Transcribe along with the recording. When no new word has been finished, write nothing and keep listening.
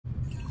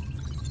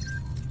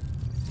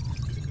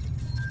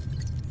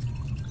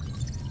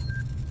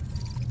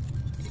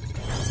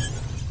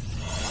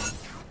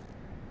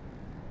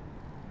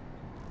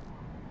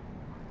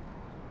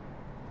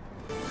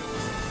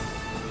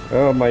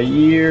Oh, my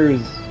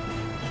ears.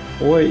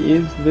 What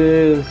is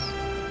this?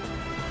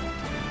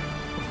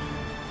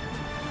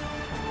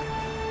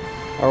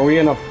 Are we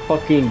in a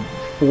fucking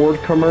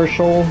Ford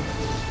commercial?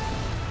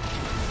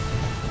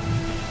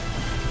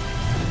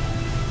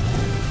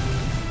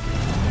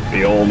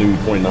 The all-new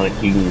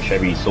 2019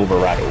 Chevy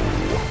Silverado.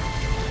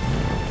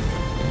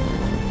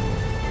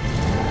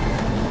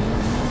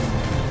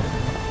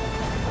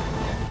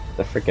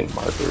 The freaking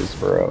markers,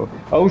 bro.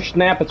 Oh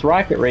snap, it's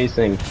rocket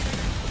racing.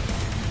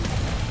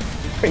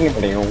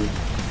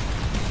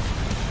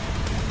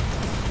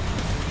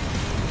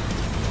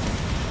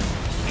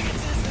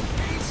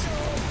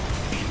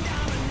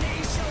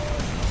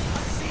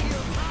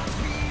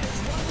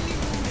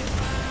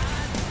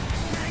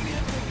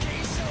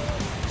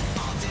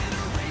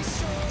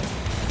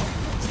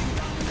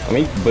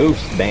 Let me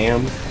boost,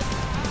 damn.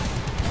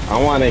 I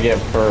want to get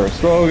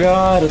first. Oh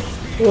god.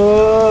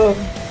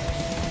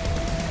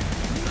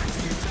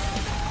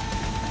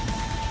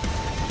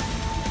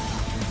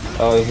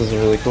 Oh, this is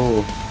really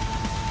cool.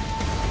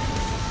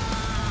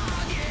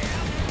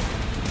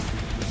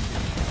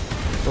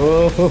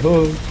 Oh,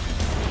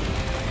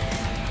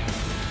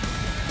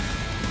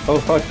 oh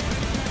fuck.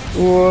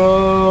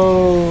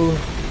 Whoa.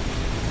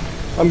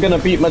 I'm gonna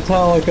beat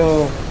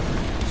Metallica.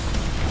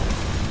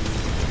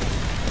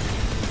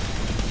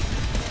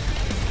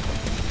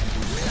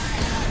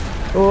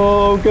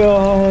 Oh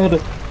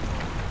god.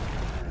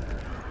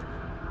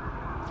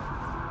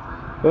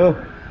 Oh.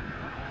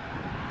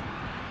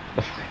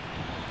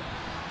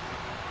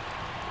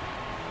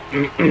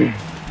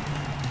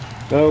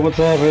 Oh, what's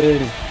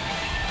happening?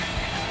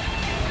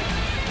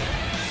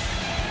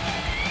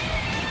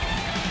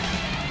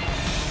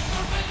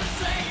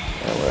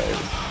 Alright.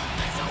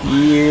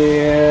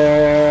 Yeah.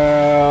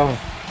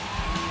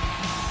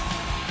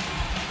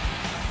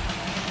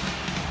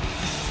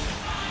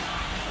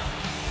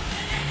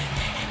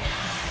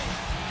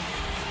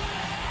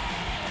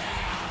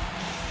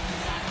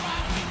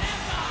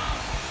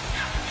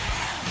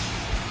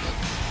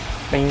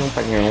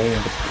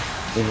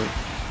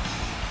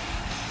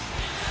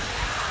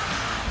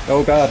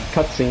 Oh god,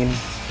 cutscene.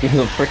 He's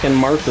a freaking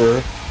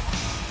marker.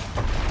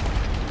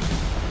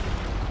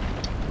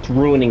 It's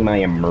ruining my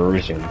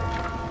immersion.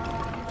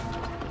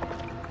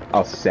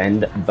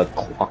 Ascend the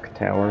clock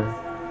tower.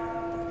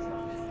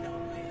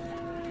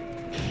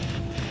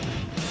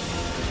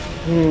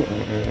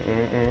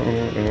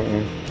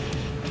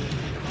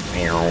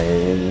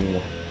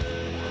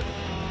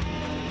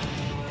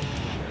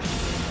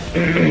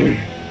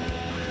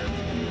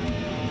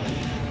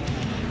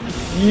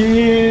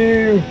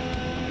 Yeah.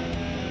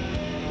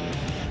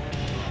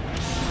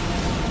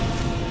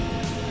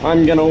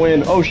 I'm gonna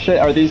win. Oh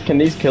shit, can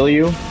these kill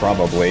you?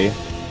 Probably.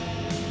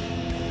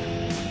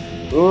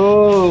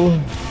 Oh.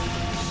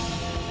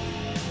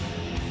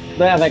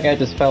 Ah, that guy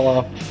just fell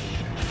off.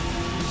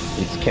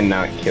 These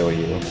cannot kill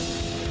you.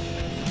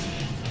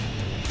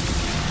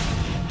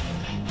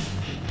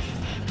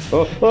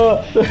 Oh,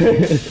 oh.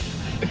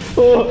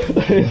 Oh.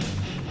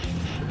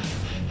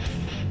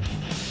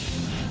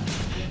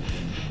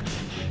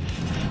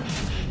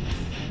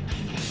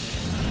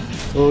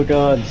 Oh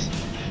god.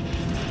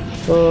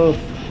 Oh.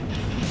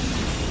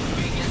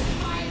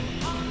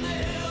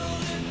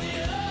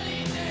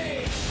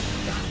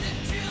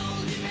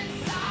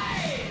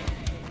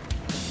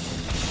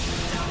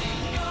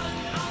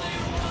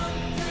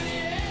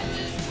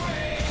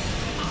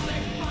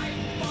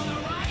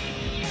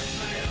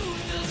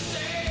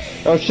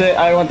 Oh shit,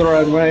 I went the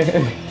wrong way.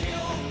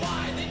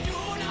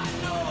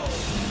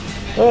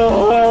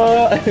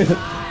 Oh.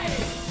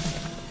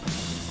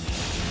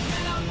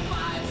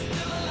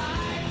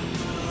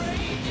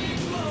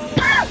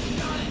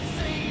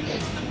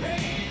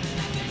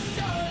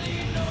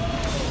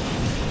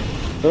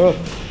 Oh.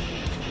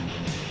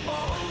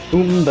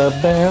 The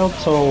bell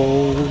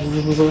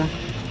tolls.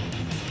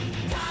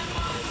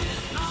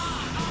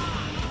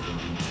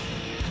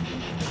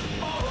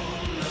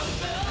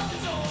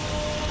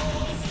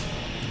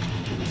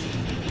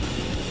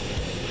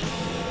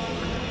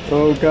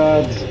 Oh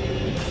god.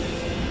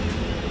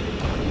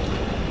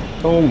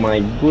 Oh my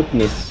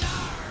goodness.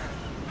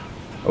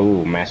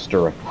 Oh,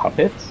 Master of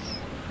Puppets?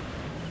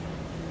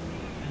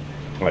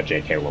 What,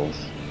 JK Rolls?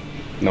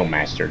 No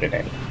master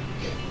today.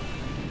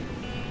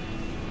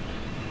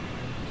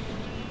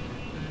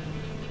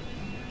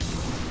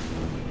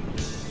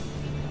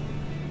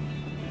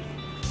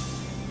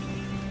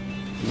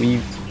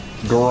 We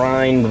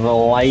grind the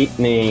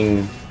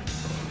lightning.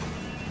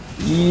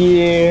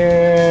 Yeah.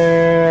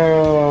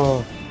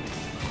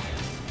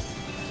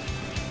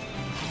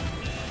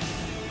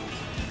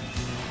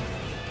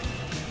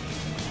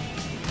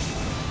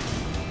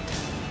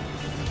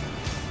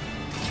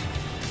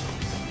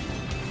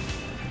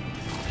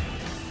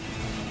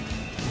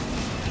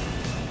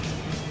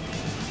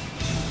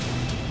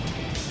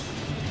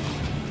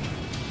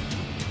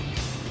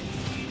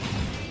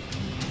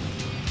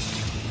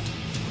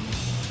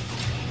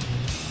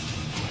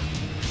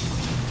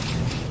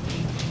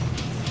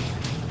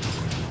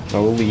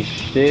 Holy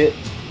shit.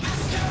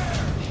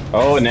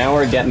 Oh, now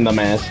we're getting the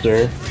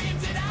master.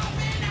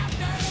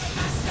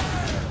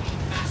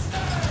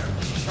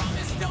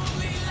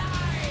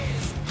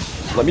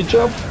 Let me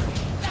jump.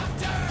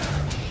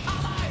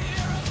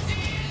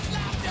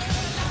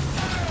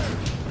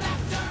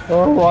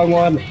 Oh, wrong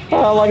one.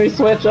 Oh, let me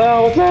switch.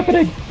 Oh, what's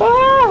happening?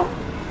 Ah!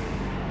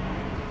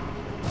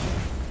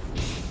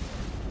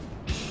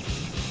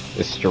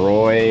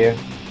 Destroy.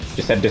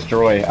 Just said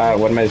destroy. Ah,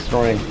 what am I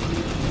destroying?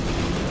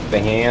 The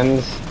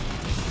hands.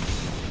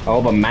 Oh,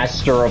 the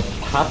master of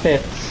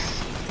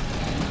puppets.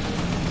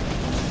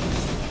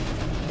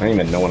 I don't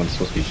even know what I'm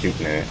supposed to be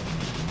shooting at.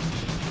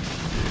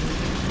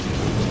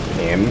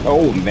 Him.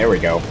 Oh, there we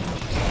go.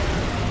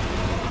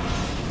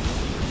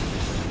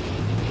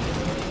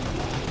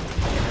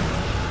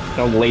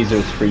 No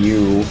lasers for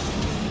you.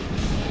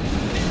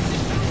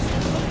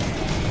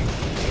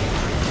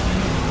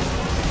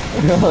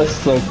 Oh, that's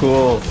so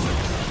cool.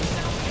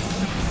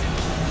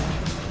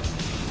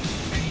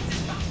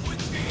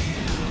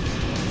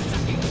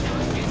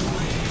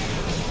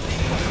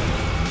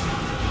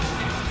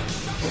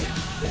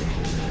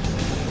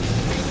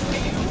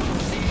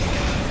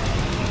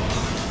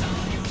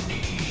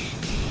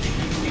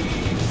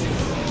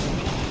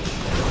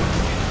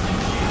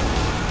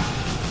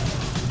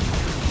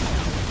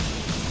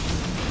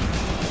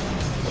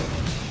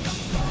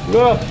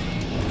 Ugh.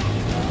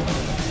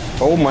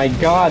 Oh my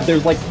god,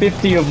 there's like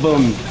 50 of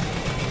them!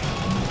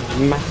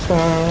 Master!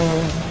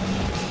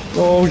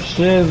 Oh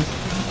shit!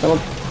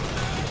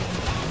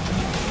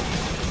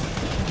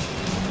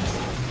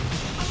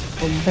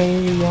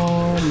 Obey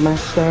your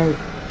master!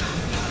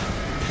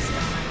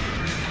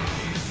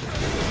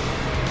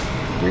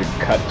 Weird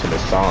cut to the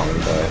song,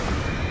 but...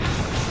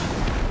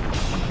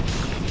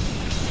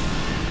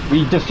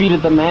 We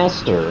defeated the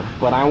master,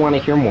 but I want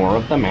to hear more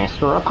of the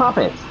master of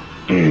puppets!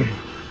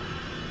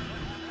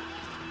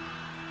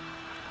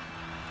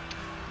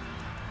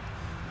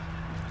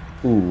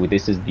 Ooh,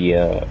 this is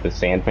the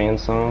Sandman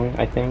song,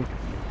 I think.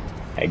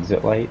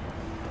 Exit Light.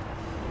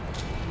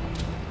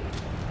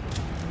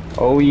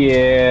 Oh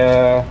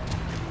yeah!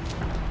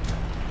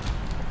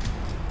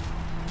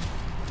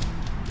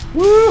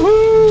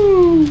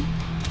 Woohoo!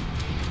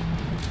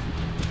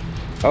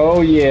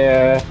 Oh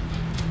yeah!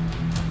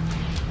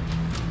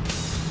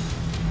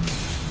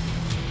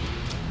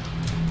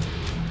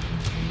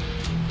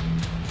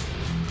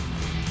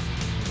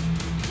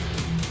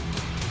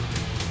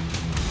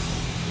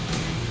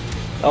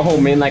 Oh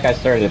man, like I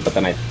started it, but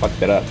then I fucked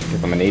it up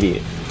because I'm an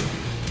idiot.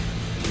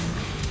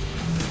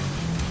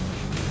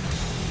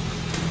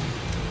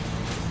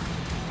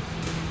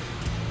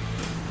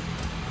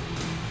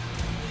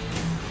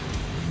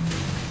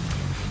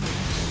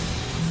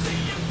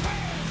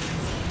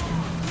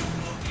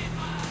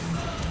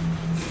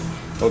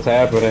 What's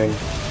happening?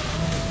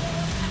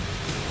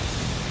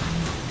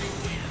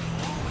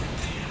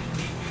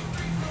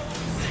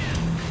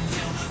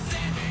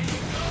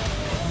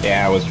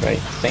 Yeah, I was right.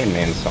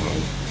 Sandman song.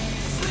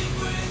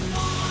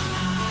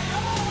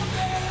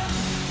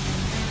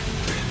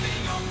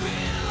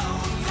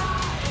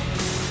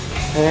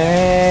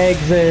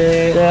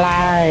 Exit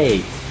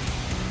light.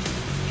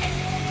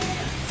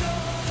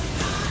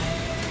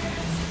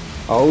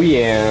 Oh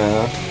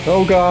yeah.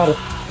 Oh god.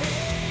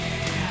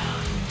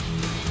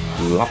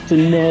 Off to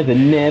Never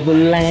Never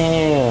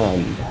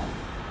Land.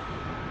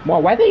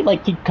 Well, why they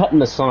like keep cutting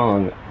the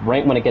song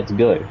right when it gets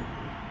good?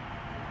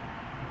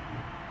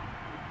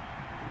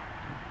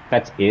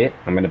 That's it?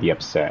 I'm gonna be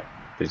upset.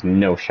 There's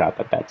no shot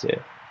that that's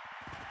it.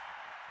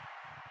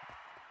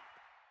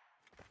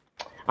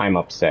 I'm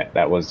upset.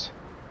 That was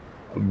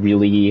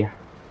really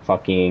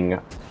fucking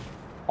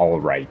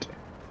alright.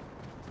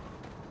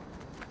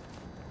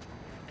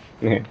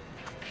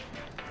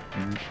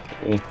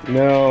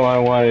 No, I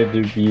wanted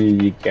to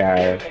be a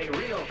guy.